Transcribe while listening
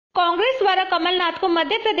कांग्रेस द्वारा कमलनाथ को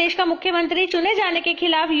मध्य प्रदेश का मुख्यमंत्री चुने जाने के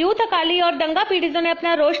खिलाफ यूथ अकाली और दंगा पीड़ितों ने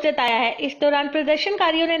अपना रोष जताया है। इस दौरान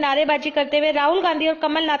प्रदर्शनकारियों ने नारेबाजी करते हुए राहुल गांधी और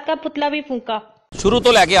कमलनाथ का पुतला भी फूंका। शुरू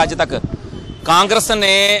तो लैके अज तक कांग्रेस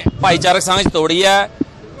ने भाईचारक सांझ तोड़ी है।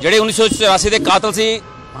 ਜਿਹੜੇ 1984 ਦੇ ਕਾਤਲ ਸੀ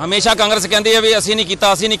ਹਮੇਸ਼ਾ ਕਾਂਗਰਸ ਕਹਿੰਦੀ ਹੈ ਵੀ ਅਸੀਂ ਨਹੀਂ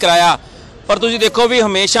ਕੀਤਾ, ਅਸੀਂ ਨਹੀਂ ਕਰਾਇਆ, ਪਰ ਤੁਸੀਂ ਦੇਖੋ ਵੀ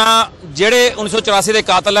ਹਮੇਸ਼ਾ ਜਿਹੜੇ 1984 ਦੇ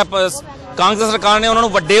ਕਾਤਲ ਹੈ ਕਾਂਗਰਸ ਸਰਕਾਰ ਨੇ ਉਹਨਾਂ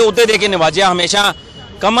ਨੂੰ ਵੱਡੇ ਅਹੁਦੇ ਦੇ ਕੇ ਨਿਵਾਜਿਆ। ਹਮੇਸ਼ਾ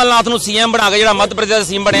ਕਮਲਨਾਥ ਨੂੰ ਸੀਐਮ ਬਣਾ ਕੇ ਜਿਹੜਾ ਮੱਧ ਪ੍ਰਦੇਸ਼ ਦਾ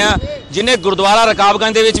ਸੀਐਮ ਬਣਿਆ, ਜਿਹਨੇ ਗੁਰਦੁਆਰਾ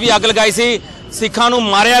ਰਕਾਬਗੰਜ ਦੇ ਵਿੱਚ ਵੀ ਅੱਗ ਲਗਾਈ ਸੀ, ਸਿੱਖਾਂ ਨੂੰ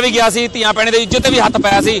ਮਾਰਿਆ ਵੀ ਗਿਆ ਸੀ, ਧੀਆਂ ਭੈਣਾਂ ਦੀ ਇੱਜ਼ਤ ਤੇ ਵੀ ਹੱਥ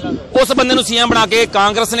ਪਾਇਆ ਸੀ, ਉਸ ਬੰਦੇ ਨੂੰ ਸੀਐਮ ਬਣਾ ਕੇ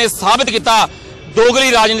ਕਾਂਗਰਸ ਨੇ ਸਾਬਿਤ ਕੀਤਾ दोगली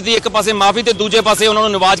राजनीति। एक पासे माफी ते दूजे पासे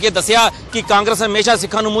उन्होंने निवाज के दसिया कि कांग्रेस हमेशा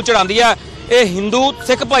सिखां नूं मूंह चढ़ाती है, ये हिंदू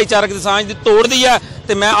सिख भाईचारक की सांझ तोड़ती है।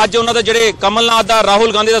 तो मैं अज उन्होंने जिहड़े कमलनाथ दा,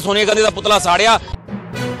 राहुल गांधी दा, सोनिया गांधी दा पुतला साड़िया।